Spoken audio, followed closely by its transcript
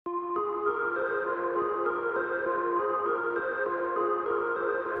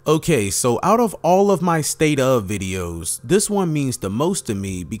Okay, so out of all of my State of videos, this one means the most to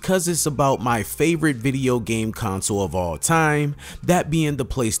me because it's about my favorite video game console of all time, that being the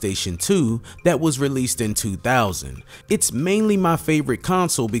PlayStation 2 that was released in 2000. It's mainly my favorite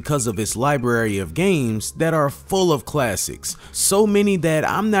console because of its library of games that are full of classics, so many that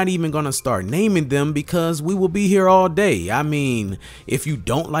I'm not even gonna start naming them because we will be here all day. I mean, if you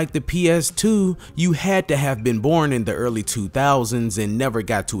don't like the PS2, you had to have been born in the early 2000s and never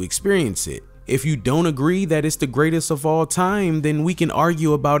got to experience it. If you don't agree that it's the greatest of all time, then we can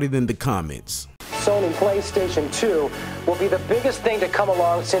argue about it in the comments. Sony PlayStation 2 will be the biggest thing to come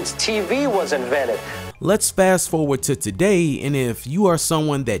along since TV was invented. Let's fast forward to today, and if you are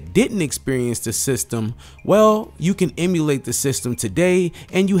someone that didn't experience the system, well, you can emulate the system today,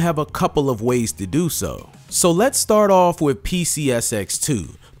 and you have a couple of ways to do so. So let's start off with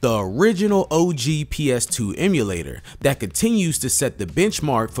PCSX2, the original OG PS2 emulator that continues to set the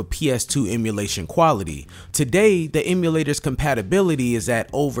benchmark for PS2 emulation quality. Today, the emulator's compatibility is at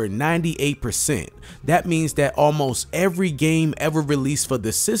over 98%. That means that almost every game ever released for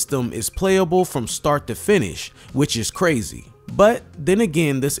the system is playable from start to finish, which is crazy. But then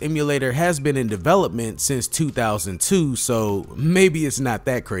again, this emulator has been in development since 2002, so maybe it's not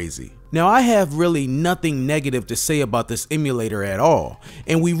that crazy. Now, I have really nothing negative to say about this emulator at all,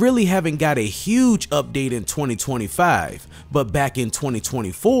 and we really haven't got a huge update in 2025, but back in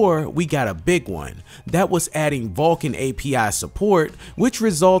 2024, we got a big one. That was adding Vulkan API support, which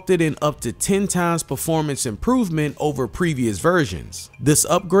resulted in up to 10 times performance improvement over previous versions. This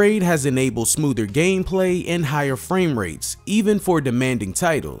upgrade has enabled smoother gameplay and higher frame rates, even for demanding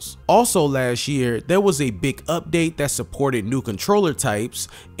titles. Also last year, there was a big update that supported new controller types,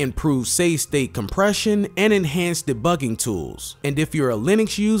 improved save state compression, and enhanced debugging tools. And if you're a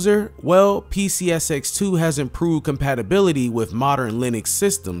Linux user, well, PCSX2 has improved compatibility with modern Linux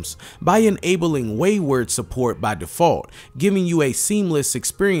systems by enabling Wayward support by default, giving you a seamless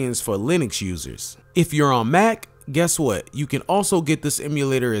experience for Linux users. If you're on Mac, guess what? You can also get this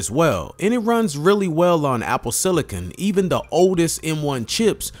emulator as well, and it runs really well on Apple Silicon. Even the oldest M1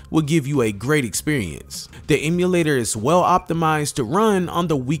 chips will give you a great experience. The emulator is well optimized to run on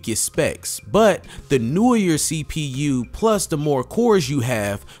the weakest specs, but the newer your CPU plus the more cores you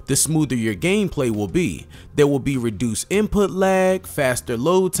have, the smoother your gameplay will be. There will be reduced input lag, faster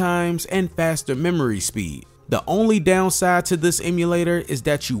load times, and faster memory speed. The only downside to this emulator is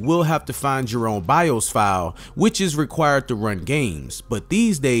that you will have to find your own BIOS file, which is required to run games, but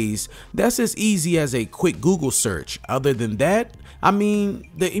these days, that's as easy as a quick Google search. Other than that, I mean,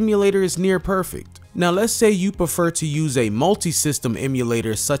 the emulator is near perfect. Now let's say you prefer to use a multi-system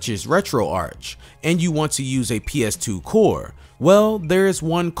emulator such as RetroArch, and you want to use a PS2 core. Well, there is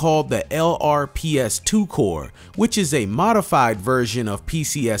one called the LRPS2 core, which is a modified version of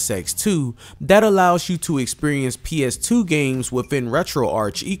PCSX2 that allows you to experience PS2 games within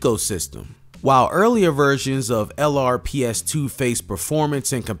RetroArch ecosystem. While earlier versions of LRPS2 faced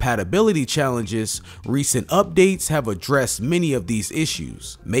performance and compatibility challenges, recent updates have addressed many of these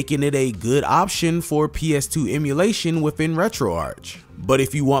issues, making it a good option for PS2 emulation within RetroArch. But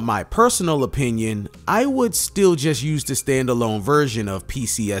if you want my personal opinion, I would still just use the standalone version of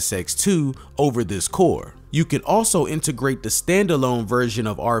PCSX2 over this core. You can also integrate the standalone version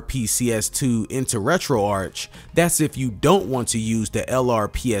of RPCS2 into RetroArch. That's if you don't want to use the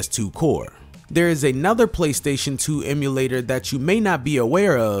LRPS2 core. There is another PlayStation 2 emulator that you may not be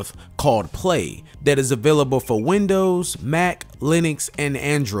aware of called Play that is available for Windows, Mac, Linux, and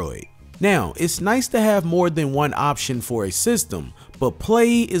Android. Now, it's nice to have more than one option for a system, but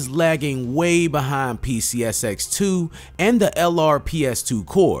Play is lagging way behind PCSX2 and the LRPS2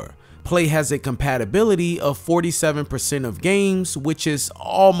 core. Play has a compatibility of 47% of games, which is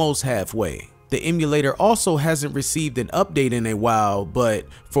almost halfway. The emulator also hasn't received an update in a while, but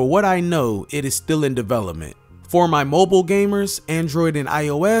for what I know, it is still in development. For my mobile gamers, Android and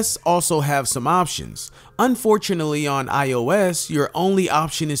iOS also have some options. Unfortunately, on iOS, your only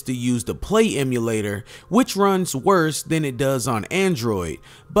option is to use the Play emulator, which runs worse than it does on Android.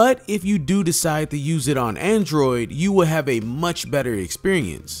 But if you do decide to use it on Android, you will have a much better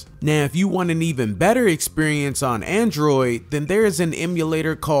experience. Now, if you want an even better experience on Android, then there is an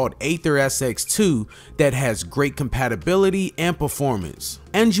emulator called Aether SX2 that has great compatibility and performance.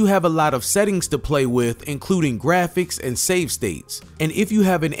 And you have a lot of settings to play with, including graphics and save states. And if you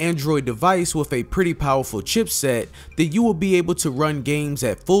have an Android device with a pretty powerful chipset, then you will be able to run games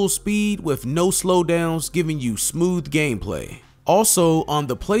at full speed with no slowdowns, giving you smooth gameplay. Also on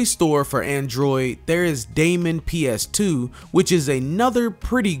the Play Store for Android, there is Daemon PS2, which is another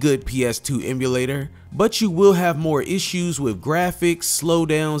pretty good PS2 emulator, but you will have more issues with graphics,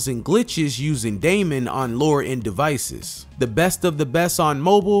 slowdowns, and glitches using Daemon on lower end devices. The best of the best on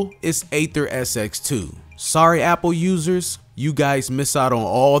mobile is Aether SX2. Sorry Apple users, you guys miss out on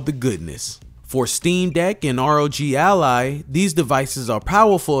all the goodness. For Steam Deck and ROG Ally, these devices are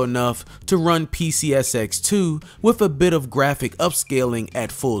powerful enough to run PCSX2 with a bit of graphic upscaling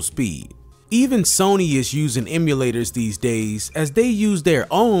at full speed. Even Sony is using emulators these days, as they use their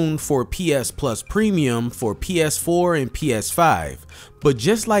own for PS Plus Premium for PS4 and PS5. But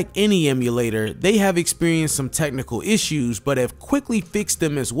just like any emulator, they have experienced some technical issues but have quickly fixed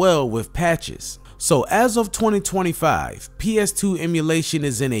them as well with patches. So as of 2025, PS2 emulation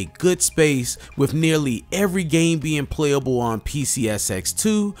is in a good space with nearly every game being playable on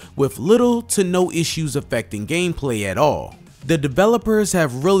PCSX2 with little to no issues affecting gameplay at all. The developers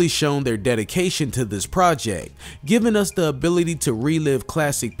have really shown their dedication to this project, giving us the ability to relive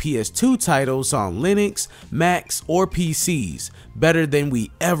classic PS2 titles on Linux, Macs, or PCs better than we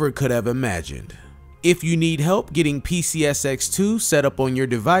ever could have imagined. If you need help getting PCSX2 set up on your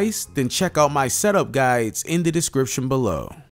device, then check out my setup guides in the description below.